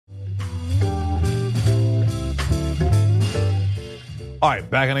All right,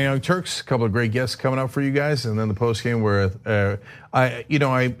 back on the Young Turks. A couple of great guests coming up for you guys, and then the post game where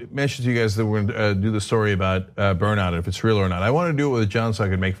I mentioned to you guys that we're going to do the story about burnout, if it's real or not. I want to do it with John so I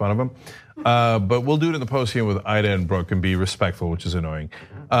can make fun of him, but we'll do it in the post game with Ida and Brooke and be respectful, which is annoying.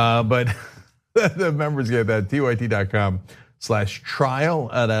 But the members get that tyt.com/trial,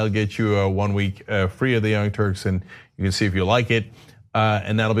 and that'll get you 1 week free of the Young Turks, and you can see if you like it.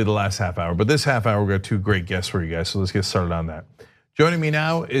 And that'll be the last half hour. But this half hour, we've got two great guests for you guys, so let's get started on that. Joining me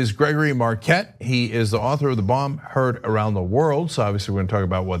now is Gregory Marquette. He is the author of The Bomb Heard Around the World, so obviously we're going to talk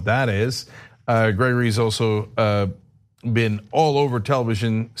about what that is. Gregory's also been all over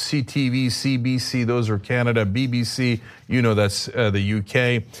television, CTV, CBC, those are Canada, BBC, you know that's the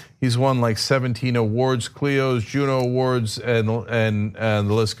UK. He's won like 17 awards, Clio's, Juno Awards, and the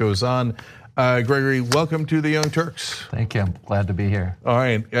list goes on. Gregory, welcome to the Young Turks. Thank you, I'm glad to be here. All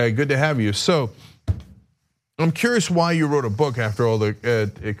right, good to have you. So, I'm curious why you wrote a book after all the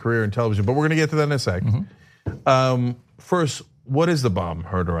career in television, but we're gonna get to that in a sec. First, what is The Bomb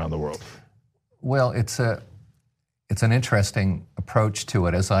Heard Around the World? Well, it's an interesting approach to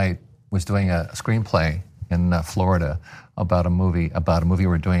it. As I was doing a screenplay in Florida about a movie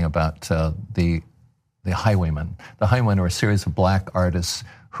we're doing about the Highwaymen. The Highwaymen are a series of black artists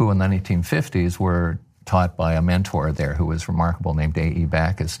who in the 1950s were taught by a mentor there who was remarkable named A.E.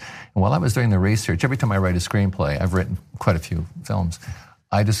 Backus. And while I was doing the research, every time I write a screenplay, I've written quite a few films,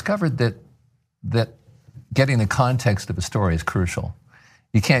 I discovered that getting the context of a story is crucial.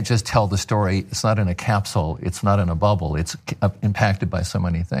 You can't just tell the story, it's not in a capsule, it's not in a bubble, it's impacted by so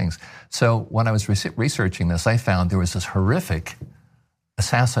many things. So when I was researching this, I found there was this horrific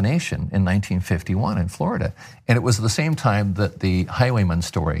assassination in 1951 in Florida. And it was at the same time that the Highwayman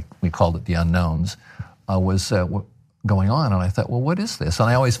story, we called it The Unknowns, was going on. And I thought, well, what is this? And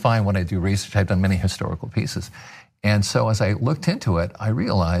I always find when I do research, I've done many historical pieces. And so as I looked into it, I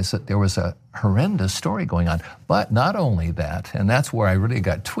realized that there was a horrendous story going on. But not only that, and that's where I really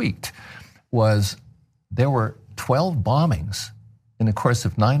got tweaked, was there were 12 bombings in the course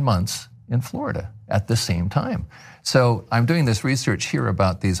of 9 months in Florida at the same time. So I'm doing this research here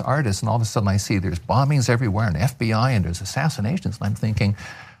about these artists, and all of a sudden I see there's bombings everywhere, and FBI, and there's assassinations, and I'm thinking,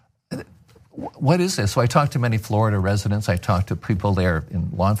 what is this? So I talked to many Florida residents, I talked to people there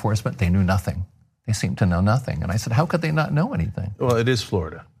in law enforcement, they knew nothing. They seemed to know nothing. And I said, how could they not know anything? Well, it is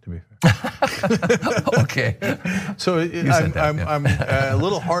Florida, to be fair. Okay. So I'm a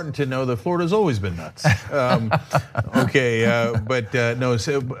little heartened to know that Florida's always been nuts. No,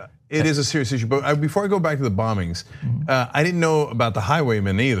 so it is a serious issue. But before I go back to the bombings, I didn't know about the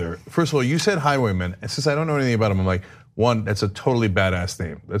Highwaymen either. First of all, you said Highwaymen, and since I don't know anything about them, I'm like, one, that's a totally badass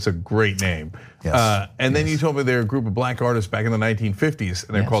name. That's a great name. Yes. And then you told me they're a group of black artists back in the 1950s,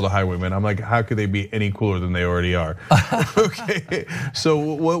 and they're called the Highwaymen. I'm like, how could they be any cooler than they already are? Okay. So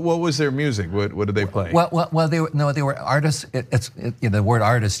what was their music? What did they play? Well, they were artists. The word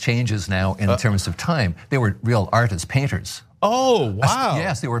artist changes now in terms of time. They were real artists, painters. Oh, wow.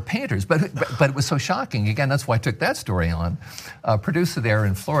 Yes, they were painters, but it was so shocking. Again, that's why I took that story on. A producer there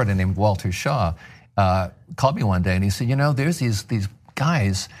in Florida named Walter Shaw called me one day and he said, there's these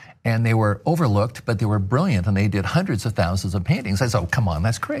guys and they were overlooked, but they were brilliant and they did hundreds of thousands of paintings. I said, oh, come on,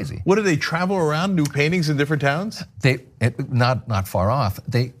 that's crazy. What, did they travel around, do paintings in different towns? Not far off.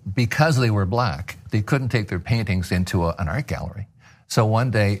 Because they were black, they couldn't take their paintings into an art gallery. So one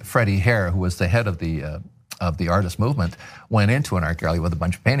day, Freddie Hare, who was the head of the artist movement, went into an art gallery with a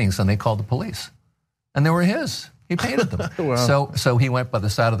bunch of paintings and they called the police. And they were his. He painted them. Wow. So he went by the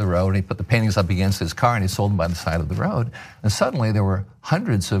side of the road and he put the paintings up against his car and he sold them by the side of the road. And suddenly there were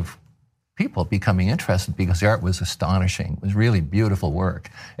hundreds of people becoming interested because the art was astonishing. It was really beautiful work,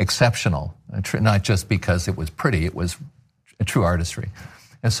 exceptional, not just because it was pretty, it was a true artistry.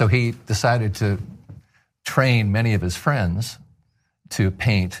 And so he decided to train many of his friends to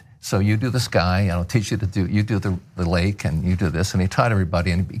paint. So you do the sky, and I'll teach you you do the lake, and you do this. And he taught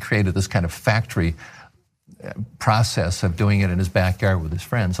everybody, and he created this kind of factory process of doing it in his backyard with his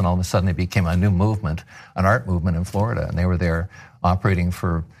friends. And all of a sudden it became a new movement, an art movement in Florida. And they were there operating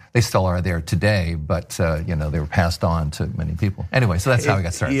they still are there today, but they were passed on to many people. Anyway, so that's how we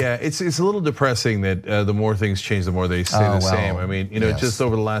got started. Yeah, it's a little depressing that the more things change, the more they stay the same. I mean, just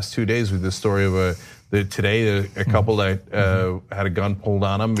over the last 2 days with the story of Today, a couple that had a gun pulled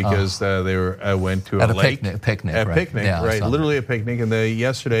on them because they went to a lake. Picnic, a right. picnic, Yeah, right? Literally a picnic. And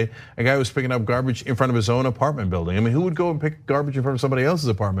yesterday, a guy was picking up garbage in front of his own apartment building. I mean, who would go and pick garbage in front of somebody else's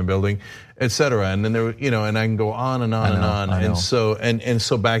apartment building, et cetera? And then there were, and I can go on and on and on. And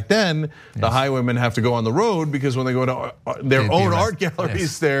so back then, the highwaymen have to go on the road because when they go to their own art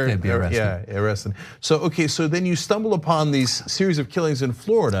galleries, they'd be arrested. Arrested. So then you stumble upon these series of killings in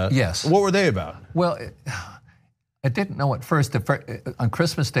Florida. Yes. What were they about? Well, I didn't know at first. On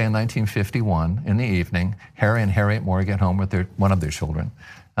Christmas Day in 1951, in the evening, Harry and Harriet Moore get home with one of their children,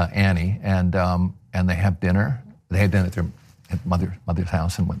 Annie, and they have dinner. They had dinner at their mother's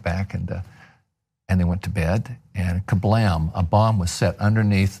house and went back and they went to bed. And kablam! A bomb was set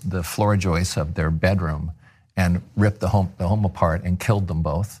underneath the floor joists of their bedroom and ripped the home apart and killed them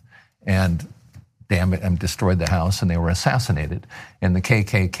both. And destroyed the house, and they were assassinated. And the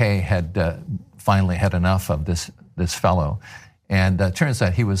KKK had finally had enough of this fellow, and it turns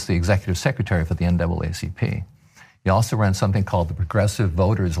out he was the executive secretary for the NAACP. He also ran something called the Progressive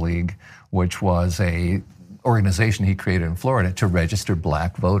Voters League, which was a organization he created in Florida to register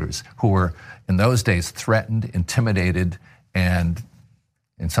black voters who were, in those days, threatened, intimidated, and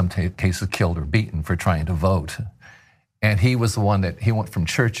in some cases killed or beaten for trying to vote. And he was the one he went from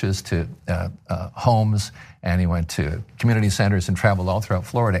churches to homes, and he went to community centers and traveled all throughout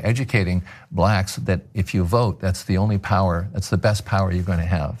Florida, educating blacks that if you vote, that's the only power, that's the best power you're going to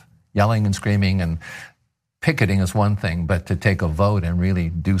have. Yelling and screaming and picketing is one thing, but to take a vote and really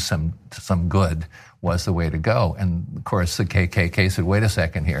do some good was the way to go. And of course, the KKK said, "Wait a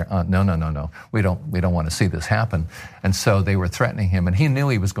second here, no, we don't want to see this happen." And so they were threatening him, and he knew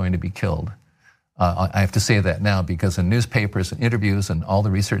he was going to be killed. I have to say that now because in newspapers and interviews and all the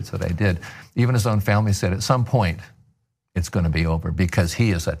research that I did, even his own family said at some point it's going to be over because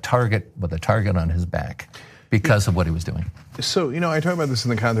he is a target with a target on his back because of what he was doing. So, I talk about this in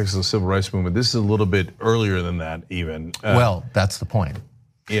the context of the civil rights movement. This is a little bit earlier than that even. Well, that's the point.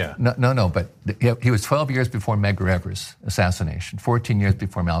 Yeah. No, but he was 12 years before Medgar Evers' assassination, 14 years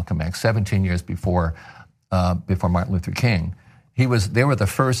before Malcolm X, 17 years before Martin Luther King. They were the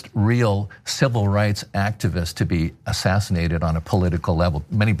first real civil rights activists to be assassinated on a political level.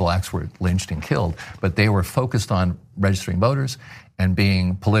 Many blacks were lynched and killed, but they were focused on registering voters and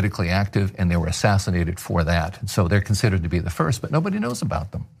being politically active, and they were assassinated for that. So they're considered to be the first, but nobody knows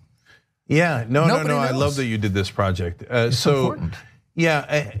about them. Yeah, no. I love that you did this project. It's important.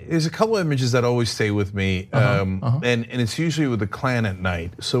 Yeah, there's a couple of images that always stay with me, and it's usually with the Klan at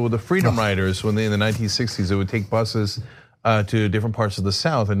night. So with the Freedom Riders, when in the 1960s, they would take buses to different parts of the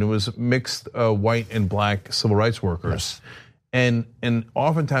South, and it was mixed white and black civil rights workers. Yes. And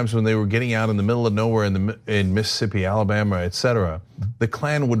oftentimes when they were getting out in the middle of nowhere in Mississippi, Alabama, et cetera, the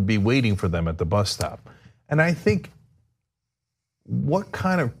Klan would be waiting for them at the bus stop. And I think what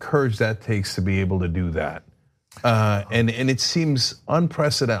kind of courage that takes to be able to do that. And it seems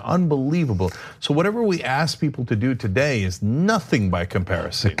unprecedented, unbelievable. So whatever we ask people to do today is nothing by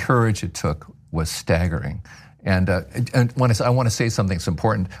comparison. The courage it took was staggering. And when I want to say something that's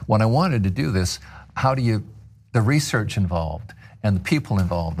important, when I wanted to do this, the research involved and the people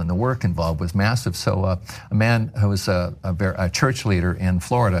involved and the work involved was massive. So a man who was a church leader in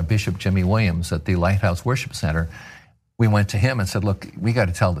Florida, Bishop Jimmy Williams at the Lighthouse Worship Center, we went to him and said, "Look, we got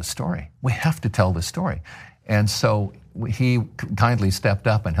to tell this story. We have to tell this story." And so he kindly stepped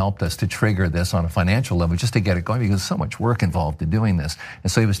up and helped us to trigger this on a financial level just to get it going because there's so much work involved in doing this.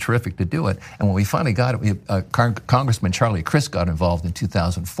 And so he was terrific to do it. And when we finally got it, Congressman Charlie Crist got involved in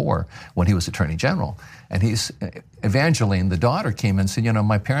 2004 when he was Attorney General. And Evangeline, the daughter, came in and said,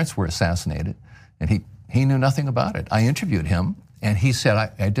 my parents were assassinated. And he knew nothing about it. I interviewed him and he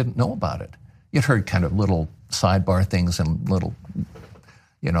said, I didn't know about it. You'd heard kind of little sidebar things and little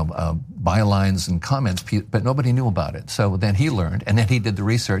bylines and comments, but nobody knew about it. So then he learned, and then he did the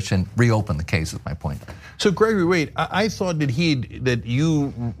research and reopened the case, is my point. So Gregory, wait, I thought that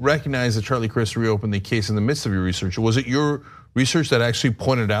you recognized that Charlie Crist reopened the case in the midst of your research. Was it your research that actually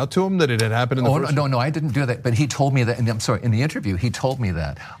pointed out to him that it had happened in the first? No, I didn't do that, but he told me that, and I'm sorry, in the interview, he told me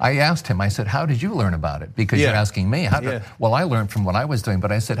that. I asked him, I said, how did you learn about it? Because you're asking me. Well, I learned from what I was doing,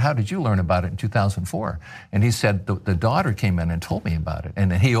 but I said, how did you learn about it in 2004? And he said, the daughter came in and told me about it,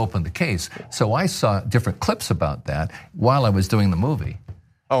 and then he opened the case. So I saw different clips about that while I was doing the movie.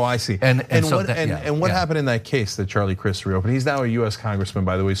 Oh, I see. And what happened in that case that Charlie Crist reopened? He's now a U.S. congressman,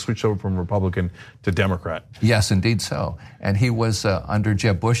 by the way, switched over from Republican to Democrat. Yes, indeed so. And he was under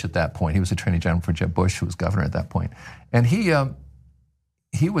Jeb Bush at that point. He was Attorney General for Jeb Bush, who was governor at that point. And he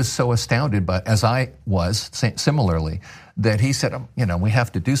he was so astounded by, as I was similarly, that he said, we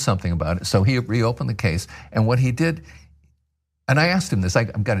have to do something about it. So he reopened the case, and what he did, and I asked him this,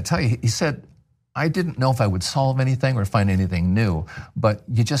 I've got to tell you, he said, I didn't know if I would solve anything or find anything new, but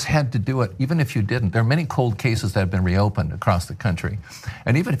you just had to do it, even if you didn't. There are many cold cases that have been reopened across the country,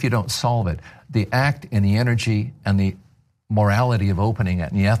 and even if you don't solve it, the act and the energy and the morality of opening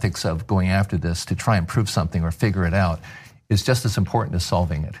it and the ethics of going after this to try and prove something or figure it out is just as important as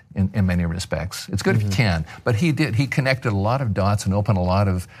solving it in many respects. It's good if you can, but he did. He connected a lot of dots and opened a lot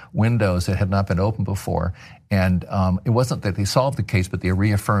of windows that had not been opened before. And it wasn't that they solved the case, but they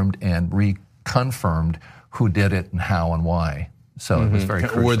reaffirmed and reconfirmed who did it and how and why. So it was very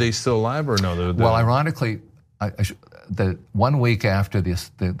crucial. Were they still alive or no? Well, ironically, the 1 week after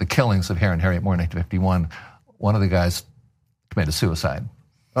the killings of Harry and Harriet Moore in 1951, one of the guys committed suicide.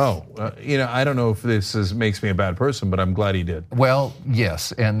 Oh, I don't know if this makes me a bad person, but I'm glad he did. Well,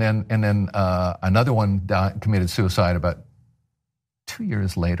 yes, and then another one committed suicide about 2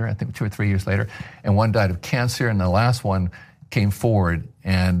 years later, I think 2 or 3 years later, and one died of cancer, and the last one came forward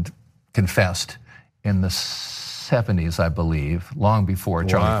and confessed in the 70s, I believe, long before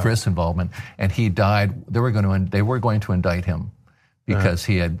Charlie Frist's involvement, and he died. They were going to indict him because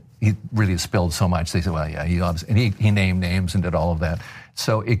he really spilled so much. They said, well, yeah, he named names and did all of that.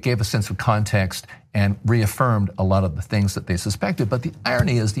 So it gave a sense of context and reaffirmed a lot of the things that they suspected. But the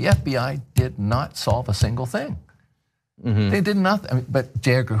irony is the FBI did not solve a single thing. They did not. But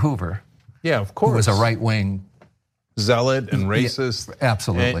J. Edgar Hoover, of course, who was a right-wing zealot and racist. Yeah,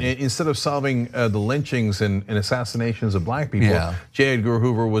 absolutely. And instead of solving the lynchings and assassinations of black people, J. Edgar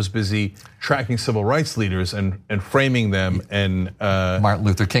Hoover was busy tracking civil rights leaders and framing them. And Martin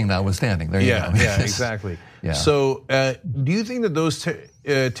Luther King notwithstanding. There you go. Yeah, exactly. Yeah. So do you think that those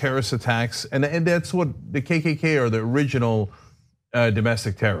terrorist attacks, and that's what the KKK are, the original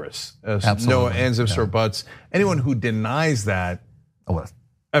domestic terrorists, no ands, ifs, or buts. Anyone who denies that,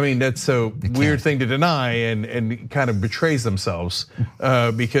 I mean, that's a weird thing to deny and kind of betrays themselves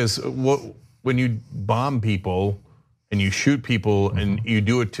because when you bomb people and you shoot people and you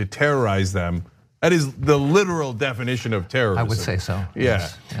do it to terrorize them, that is the literal definition of terrorism. I would say so. Yeah.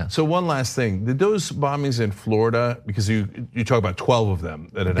 Yes. So one last thing, did those bombings in Florida, because you talk about 12 of them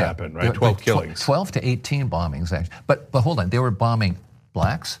that had happened, right? 12 killings. 12 to 18 bombings, actually. But hold on, they were bombing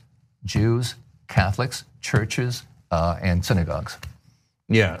blacks, Jews, Catholics, churches, and synagogues.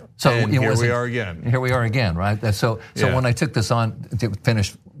 Yeah, so here we are again. Here we are again, right? So when I took this on to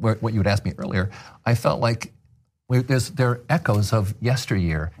finish what you had asked me earlier, I felt like there are echoes of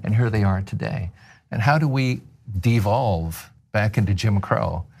yesteryear, and here they are today. And how do we devolve back into Jim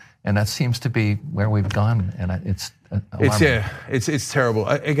Crow? And that seems to be where we've gone, and it's alarming. It's terrible.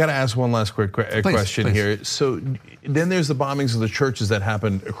 I got to ask one last quick question here. So then there's the bombings of the churches that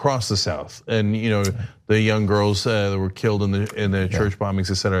happened across the South, and the young girls that were killed in the church bombings,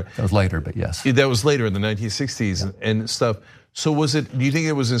 et cetera. That was later, but yes, that was later in the 1960s and stuff. So do you think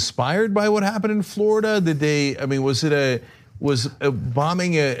it was inspired by what happened in Florida? Was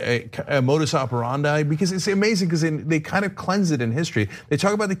bombing a modus operandi? Because it's amazing because they kind of cleanse it in history. They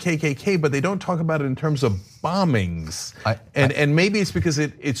talk about the KKK, but they don't talk about it in terms of bombings. And maybe it's because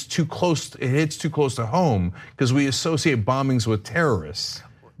it hits too close to home because we associate bombings with terrorists.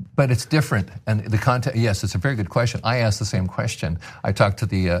 But it's different, and the context. Yes, it's a very good question. I asked the same question. I talked to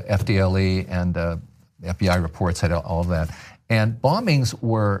the FDLE and the FBI reports had all of that, and bombings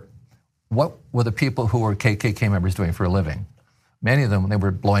were. What were the people who were KKK members doing for a living? Many of them, they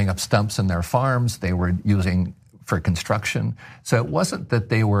were blowing up stumps in their farms. They were using for construction. So it wasn't that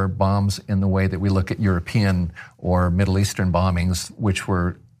they were bombs in the way that we look at European or Middle Eastern bombings, which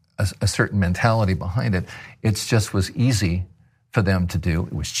were a certain mentality behind it. It just was easy for them to do.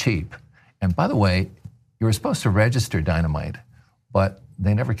 It was cheap. And by the way, you were supposed to register dynamite, but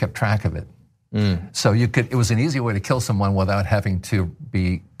they never kept track of it. So it was an easy way to kill someone without having to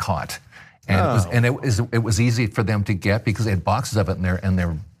be caught. And it was easy for them to get because they had boxes of it in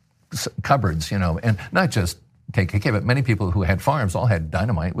their cupboards, and not just KKK, but many people who had farms all had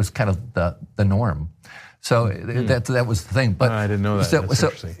dynamite. It was kind of the norm. So that was the thing. But I didn't know that. That's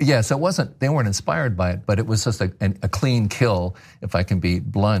interesting. So it wasn't. They weren't inspired by it, but it was just a clean kill. If I can be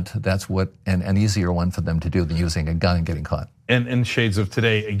blunt, that's what an easier one for them to do than using a gun and getting caught. And in shades of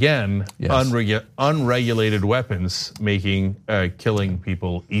today, again, unregulated weapons making killing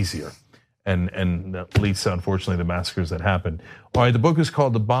people easier. And that leads to, unfortunately, the massacres that happened. All right, the book is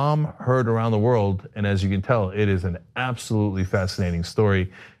called The Bomb Heard Around the World, and as you can tell, it is an absolutely fascinating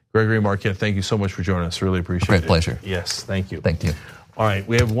story. Gregory Marquette, thank you so much for joining us. Really appreciate it. Great pleasure. Yes, thank you. Thank you. All right,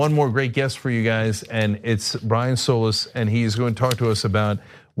 we have one more great guest for you guys, and it's Brian Solis, and he's going to talk to us about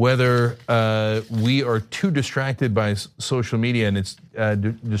whether we are too distracted by social media and it's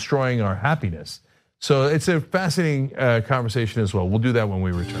destroying our happiness. So it's a fascinating conversation as well. We'll do that when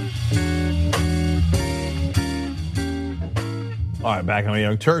we return. All right, back on the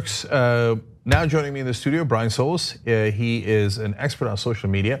Young Turks. Now joining me in the studio, Brian Solis. He is an expert on social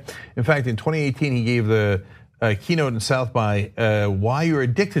media. In fact, in 2018, he gave the keynote in South by Why You're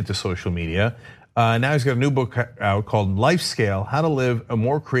Addicted to Social Media. Now he's got a new book out called Life Scale: How to Live a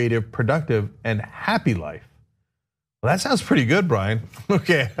More Creative, Productive, and Happy Life. Well, that sounds pretty good, Brian.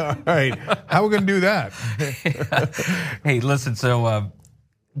 Okay, all right. How are we going to do that? Hey, listen, so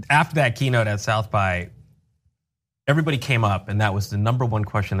after that keynote at South by, everybody came up, and that was the number one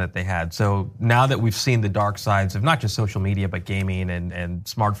question that they had. So now that we've seen the dark sides of not just social media, but gaming and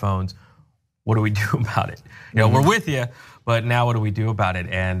smartphones, what do we do about it? You know, we're with you, but now what do we do about it?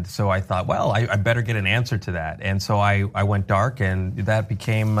 And so I thought, well, I better get an answer to that. And so I went dark, and that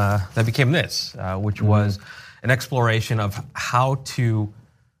became this, which was an exploration of how to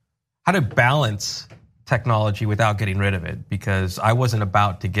balance technology without getting rid of it, because I wasn't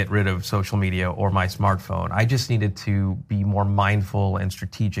about to get rid of social media or my smartphone. I just needed to be more mindful and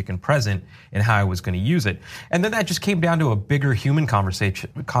strategic and present in how I was going to use it. And then that just came down to a bigger human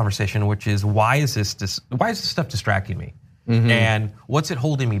conversation, which is why is this stuff distracting me? And what's it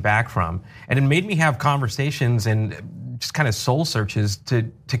holding me back from? And it made me have conversations and just kind of soul searches to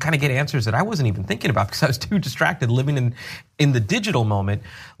kind of get answers that I wasn't even thinking about, because I was too distracted living in the digital moment,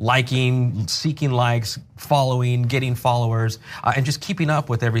 liking, seeking likes, following, getting followers, and just keeping up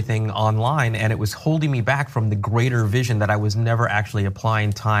with everything online. And it was holding me back from the greater vision that I was never actually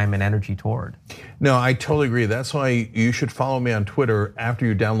applying time and energy toward. No, I totally agree. That's why you should follow me on Twitter after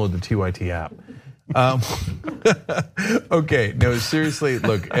you download the TYT app. Okay, no, seriously,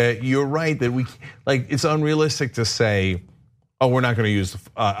 look, you're right that it's unrealistic to say, oh, we're not going to use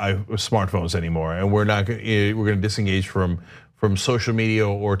smartphones anymore, and we're going to disengage from social media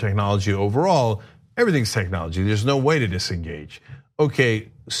or technology overall. Everything's technology. There's no way to disengage. Okay,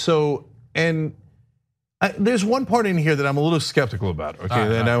 so there's one part in here that I'm a little skeptical about.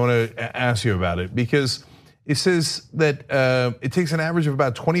 Okay, and I want to ask you about it, because it says that it takes an average of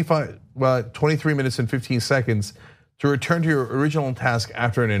about 23 minutes and 15 seconds to return to your original task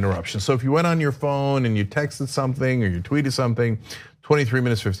after an interruption. So if you went on your phone and you texted something or you tweeted something, 23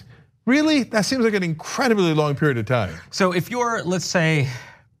 minutes, 15. Really? That seems like an incredibly long period of time. So if you're, let's say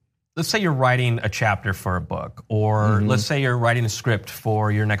you're writing a chapter for a book, or let's say you're writing a script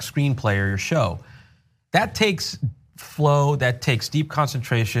for your next screenplay or your show, that takes flow, that takes deep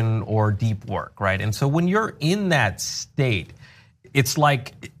concentration or deep work, right? And so when you're in that state, it's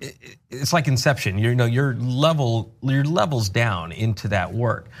like Inception. Your level's down into that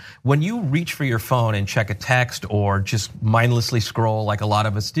work. When you reach for your phone and check a text or just mindlessly scroll like a lot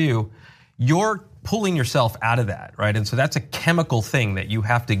of us do, you're pulling yourself out of that, right? And so that's a chemical thing that you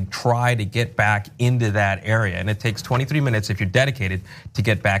have to try to get back into that area. And it takes 23 minutes if you're dedicated to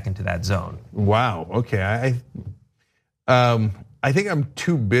get back into that zone. Wow, okay. I think I'm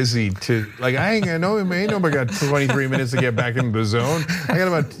too busy to, I ain't nobody got 23 minutes to get back into the zone. I got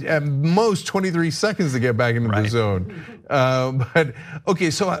about at most 23 seconds to get back into the zone. But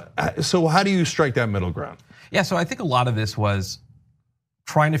okay, so how do you strike that middle ground? Yeah, so I think a lot of this was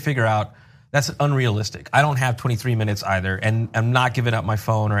trying to figure out, that's unrealistic. I don't have 23 minutes either, and I'm not giving up my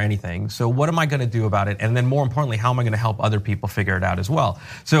phone or anything. So what am I going to do about it? And then more importantly, how am I going to help other people figure it out as well?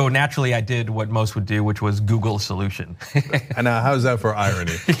 So naturally, I did what most would do, which was Google a solution. And now, how's that for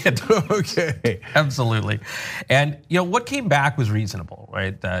irony? Okay, absolutely. And what came back was reasonable,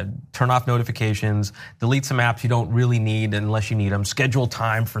 right? Turn off notifications, delete some apps you don't really need unless you need them. Schedule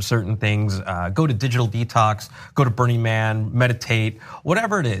time for certain things. Go to digital detox. Go to Burning Man. Meditate.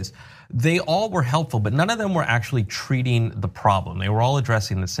 Whatever it is. They all were helpful, but none of them were actually treating the problem. They were all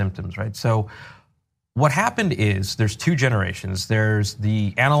addressing the symptoms, right? So what happened is there's two generations. There's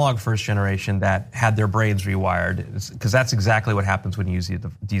the analog first generation that had their brains rewired, because that's exactly what happens when you use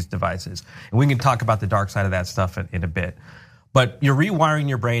these devices. And we can talk about the dark side of that stuff in a bit. But you're rewiring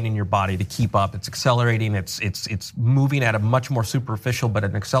your brain and your body to keep up. It's accelerating. It's moving at a much more superficial but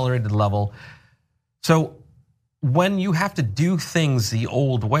an accelerated level. So when you have to do things the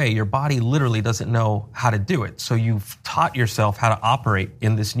old way, your body literally doesn't know how to do it. So you've taught yourself how to operate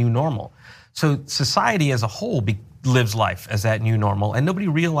in this new normal. So society as a whole lives life as that new normal, and nobody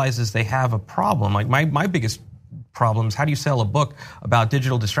realizes they have a problem. Like my biggest problem is, how do you sell a book about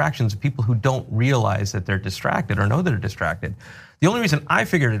digital distractions to people who don't realize that they're distracted or know they're distracted? The only reason I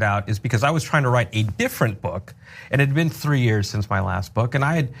figured it out is because I was trying to write a different book, and it had been 3 years since my last book.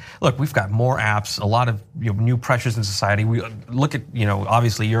 And we've got more apps, a lot of new pressures in society. We look at,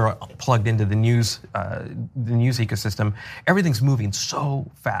 obviously you're plugged into the news ecosystem. Everything's moving so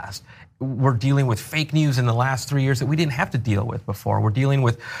fast. We're dealing with fake news in the last 3 years that we didn't have to deal with before. We're dealing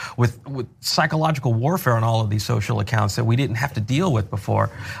with psychological warfare on all of these social accounts that we didn't have to deal with before.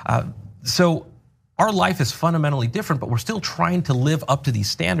 So our life is fundamentally different, but we're still trying to live up to these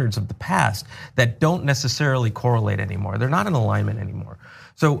standards of the past that don't necessarily correlate anymore. They're not in alignment anymore.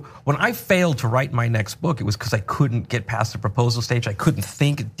 So when I failed to write my next book, it was because I couldn't get past the proposal stage. I couldn't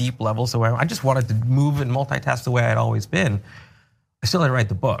think at deep levels. So I just wanted to move and multitask the way I'd always been. I still had to write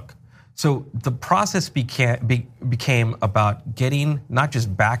the book. So the process became about getting not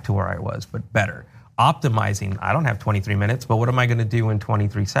just back to where I was, but better. Optimizing, I don't have 23 minutes, but what am I going to do in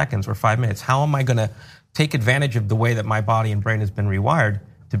 23 seconds or 5 minutes? How am I going to take advantage of the way that my body and brain has been rewired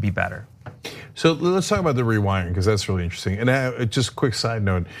to be better? So let's talk about the rewiring, because that's really interesting. And just a quick side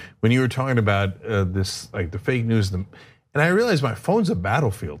note, when you were talking about this, like the fake news, and I realized my phone's a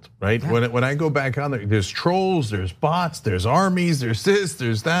battlefield, right? Yeah. When I go back on there, there's trolls, there's bots, there's armies, there's this,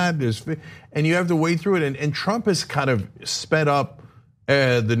 there's that, and you have to wade through it. And Trump has kind of sped up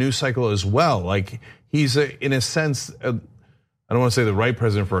the news cycle as well. Like he's in a sense, I don't want to say the right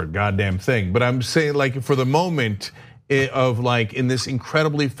president for a goddamn thing, but I'm saying like for the moment of like in this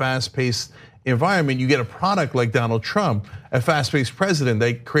incredibly fast-paced environment, you get a product like Donald Trump, a fast-paced president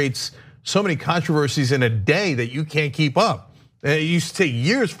that creates so many controversies in a day that you can't keep up. It used to take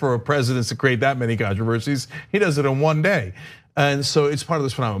years for a president to create that many controversies. He does it in one day. And so it's part of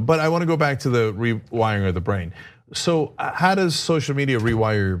this phenomenon. But I want to go back to the rewiring of the brain. So how does social media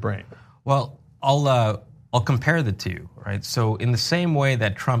rewire your brain? Well, I'll compare the two, right? So in the same way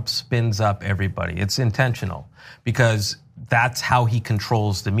that Trump spins up everybody, it's intentional because that's how he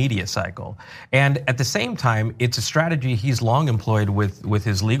controls the media cycle. And at the same time, it's a strategy he's long employed with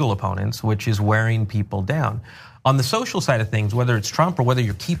his legal opponents, which is wearing people down. On the social side of things, whether it's Trump or whether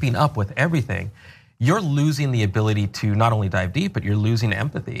you're keeping up with everything, you're losing the ability to not only dive deep, but you're losing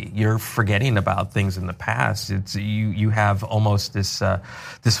empathy. You're forgetting about things in the past. You have almost this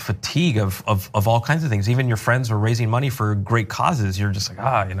fatigue of all kinds of things. Even your friends are raising money for great causes. You're just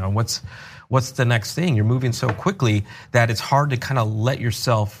like, what's the next thing? You're moving so quickly that it's hard to kind of let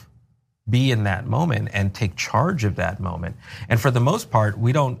yourself be in that moment and take charge of that moment. And for the most part,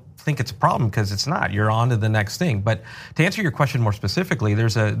 we don't think it's a problem because it's not. You're on to the next thing. But to answer your question more specifically,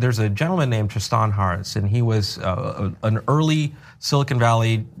 there's a gentleman named Tristan Harris, and he was an early Silicon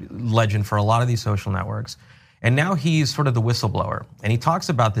Valley legend for a lot of these social networks. And now he's sort of the whistleblower. And he talks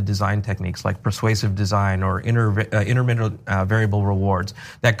about the design techniques like persuasive design or intermittent variable rewards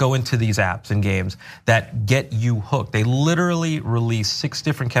that go into these apps and games that get you hooked. They literally release 6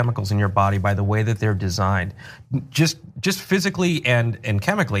 different chemicals in your body by the way that they're designed. Just physically and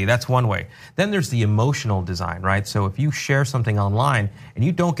chemically, that's one way. Then there's the emotional design, right? So if you share something online and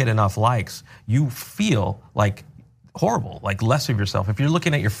you don't get enough likes, you feel like horrible, like less of yourself. If you're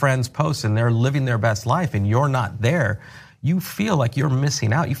looking at your friends' posts and they're living their best life and you're not there, you feel like you're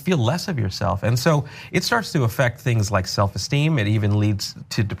missing out. You feel less of yourself. And so it starts to affect things like self-esteem. It even leads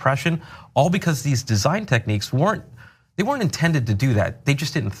to depression, all because these design techniques weren't intended to do that. They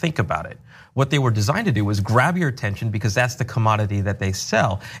just didn't think about it. What they were designed to do was grab your attention because that's the commodity that they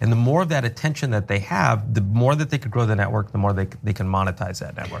sell. And the more of that attention that they have, the more that they could grow the network, the more they can monetize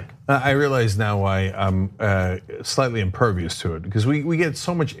that network. I realize now why I'm slightly impervious to it, because we get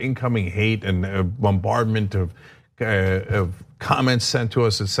so much incoming hate and bombardment of comments sent to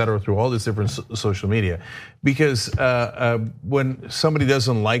us, et cetera, through all this different social media. Because when somebody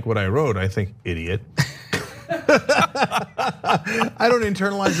doesn't like what I wrote, I think, idiot. I don't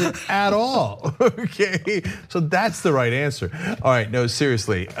internalize it at all. Okay, so that's the right answer. All right, no,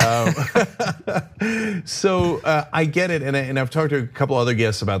 seriously. So I get it, and I've talked to a couple other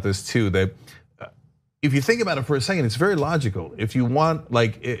guests about this too. That if you think about it for a second, it's very logical. If you want,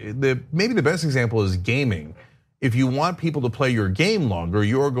 like, maybe the best example is gaming. If you want people to play your game longer,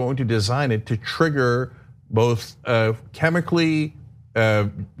 you're going to design it to trigger both chemically,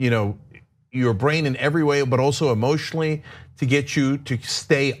 your brain in every way, but also emotionally, to get you to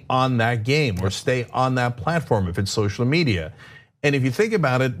stay on that game or stay on that platform if it's social media. And if you think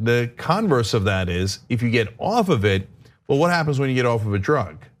about it, the converse of that is if you get off of it, well, what happens when you get off of a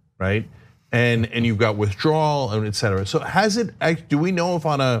drug, right? And you've got withdrawal and et cetera. So do we know if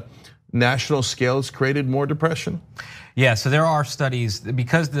on a national scale it's created more depression? Yeah, so there are studies,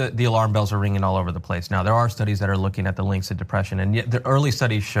 because the alarm bells are ringing all over the place now, there are studies that are looking at the links to depression, and yet the early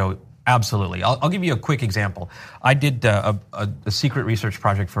studies show Absolutely. I'll give you a quick example. I did a secret research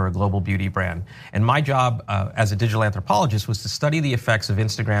project for a global beauty brand. And my job as a digital anthropologist was to study the effects of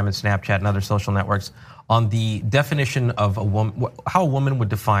Instagram and Snapchat and other social networks on the definition of a woman, how a woman would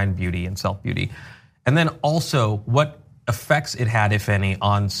define beauty and self-beauty. And then also what effects it had, if any,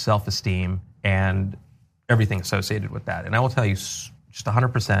 on self-esteem and everything associated with that. And I will tell you just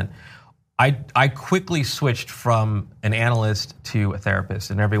 100%, I quickly switched from an analyst to a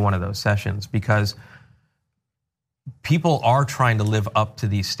therapist in every one of those sessions because people are trying to live up to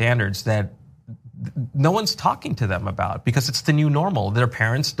these standards that no one's talking to them about because it's the new normal. Their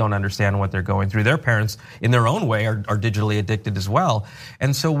parents don't understand what they're going through. Their parents, in their own way, are digitally addicted as well.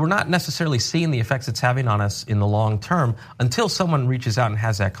 And so we're not necessarily seeing the effects it's having on us in the long term until someone reaches out and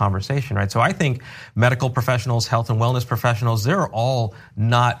has that conversation, right? So I think medical professionals, health and wellness professionals, they're all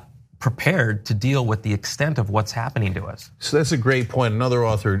not prepared to deal with the extent of what's happening to us. So that's a great point. Another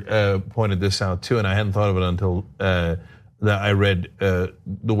author pointed this out too, and I hadn't thought of it until that I read the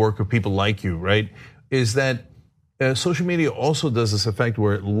work of people like you, right? Is that social media also does this effect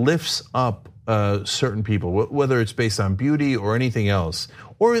where it lifts up certain people, whether it's based on beauty or anything else,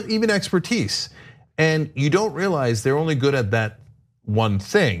 or even expertise. And you don't realize they're only good at that one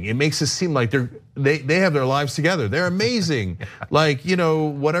thing. It makes it seem like they have their lives together. They're amazing. Like,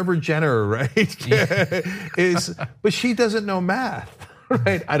 whatever Jenner, right? is, but she doesn't know math.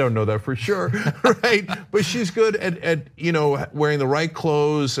 Right, I don't know that for sure, right? But she's good at wearing the right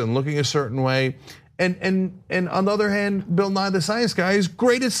clothes and looking a certain way. And on the other hand, Bill Nye the Science Guy is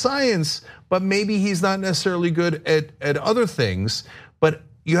great at science, but maybe he's not necessarily good at other things. But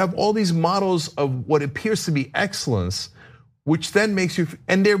you have all these models of what appears to be excellence, which then makes you,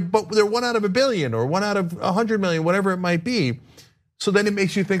 and they're 1 out of a billion or 1 out of 100 million, whatever it might be. So then it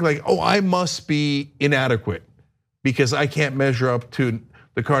makes you think like, oh, I must be inadequate because I can't measure up to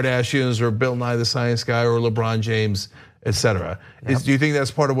the Kardashians or Bill Nye the Science Guy or LeBron James, et cetera. Yep. Do you think that's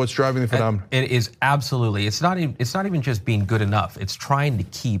part of what's driving the phenomenon? It is absolutely. It's not even just being good enough. It's trying to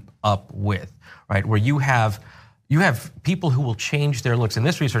keep up with, right? Where you have people who will change their looks. In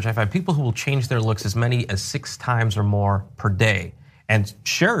this research, I find people who will change their looks as many as 6 times or more per day and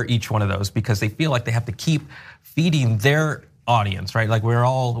share each one of those because they feel like they have to keep feeding their audience, right? Like we're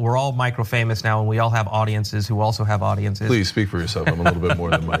all micro famous now, and we all have audiences who also have audiences. Please speak for yourself. I'm a little bit more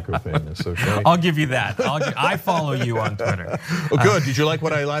than micro famous. Okay. I'll give you that. I follow you on Twitter. Oh, good. Did you like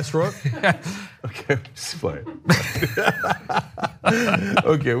what I last wrote? Okay, just play it.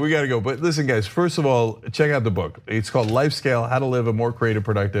 Okay, we got to go. But listen, guys. First of all, check out the book. It's called Life Scale: How to Live a More Creative,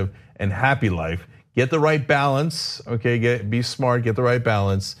 Productive, and Happy Life. Get the right balance. Okay, be smart. Get the right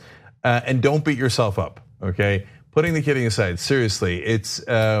balance, and don't beat yourself up. Okay. Putting the kidding aside, seriously, it's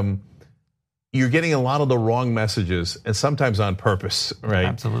you're getting a lot of the wrong messages, and sometimes on purpose, right?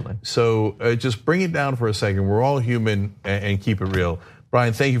 Absolutely. So just bring it down for a second. We're all human, and keep it real.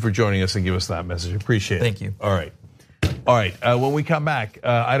 Brian, thank you for joining us and give us that message. Appreciate it. Thank you. All right. When we come back,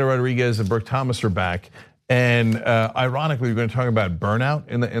 Ida Rodriguez and Brooke Thomas are back, and ironically, we're going to talk about burnout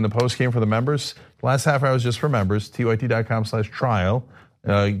in the post game for the members. The last half hour is just for members. tyt.com/trial.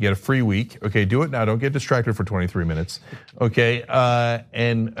 You get a free week. Okay, do it now. Don't get distracted for 23 minutes. Okay,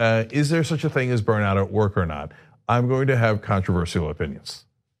 and is there such a thing as burnout at work or not? I'm going to have controversial opinions.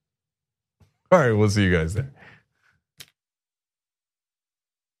 All right, we'll see you guys there.